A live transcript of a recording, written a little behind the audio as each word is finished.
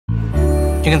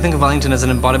You can think of Wellington as an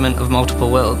embodiment of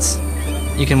multiple worlds.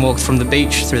 You can walk from the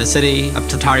beach through the city up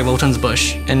to Tari Wilton's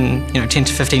bush in 10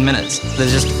 to 15 minutes.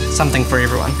 There's just something for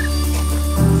everyone.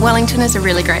 Wellington is a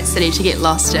really great city to get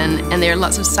lost in, and there are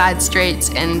lots of side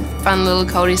streets and fun little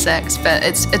cul-de-sacs, but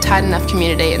it's a tight enough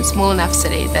community and small enough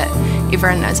city that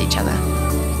everyone knows each other.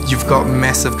 You've got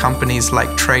massive companies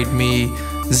like Trade Me,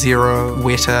 Zero,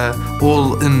 Weta,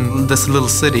 all in this little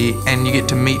city, and you get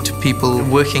to meet people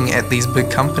working at these big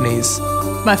companies.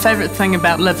 My favourite thing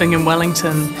about living in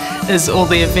Wellington is all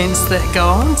the events that go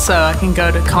on, so I can go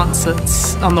to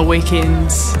concerts on the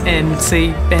weekends and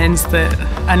see bands that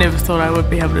I never thought I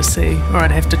would be able to see or I'd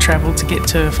have to travel to get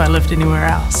to if I lived anywhere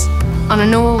else. On a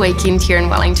normal weekend here in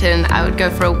Wellington, I would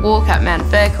go for a walk up Mount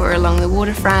Vic or along the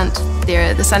waterfront. There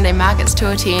are the Sunday markets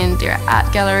to attend, there are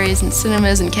art galleries and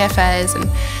cinemas and cafes, and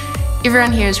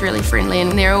everyone here is really friendly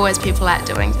and there are always people out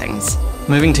doing things.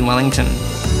 Moving to Wellington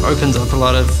opens up a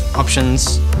lot of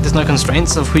options. There's no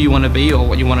constraints of who you want to be or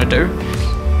what you want to do,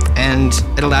 and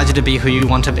it allows you to be who you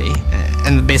want to be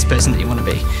and the best person that you want to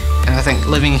be. And I think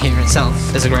living here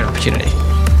itself is a great opportunity.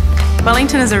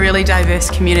 Wellington is a really diverse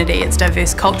community. It's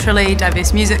diverse culturally,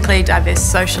 diverse musically, diverse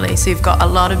socially. So you've got a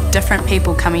lot of different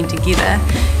people coming together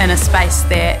in a space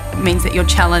that means that you're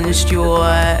challenged, you're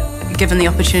given the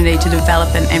opportunity to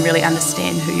develop and really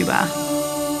understand who you are.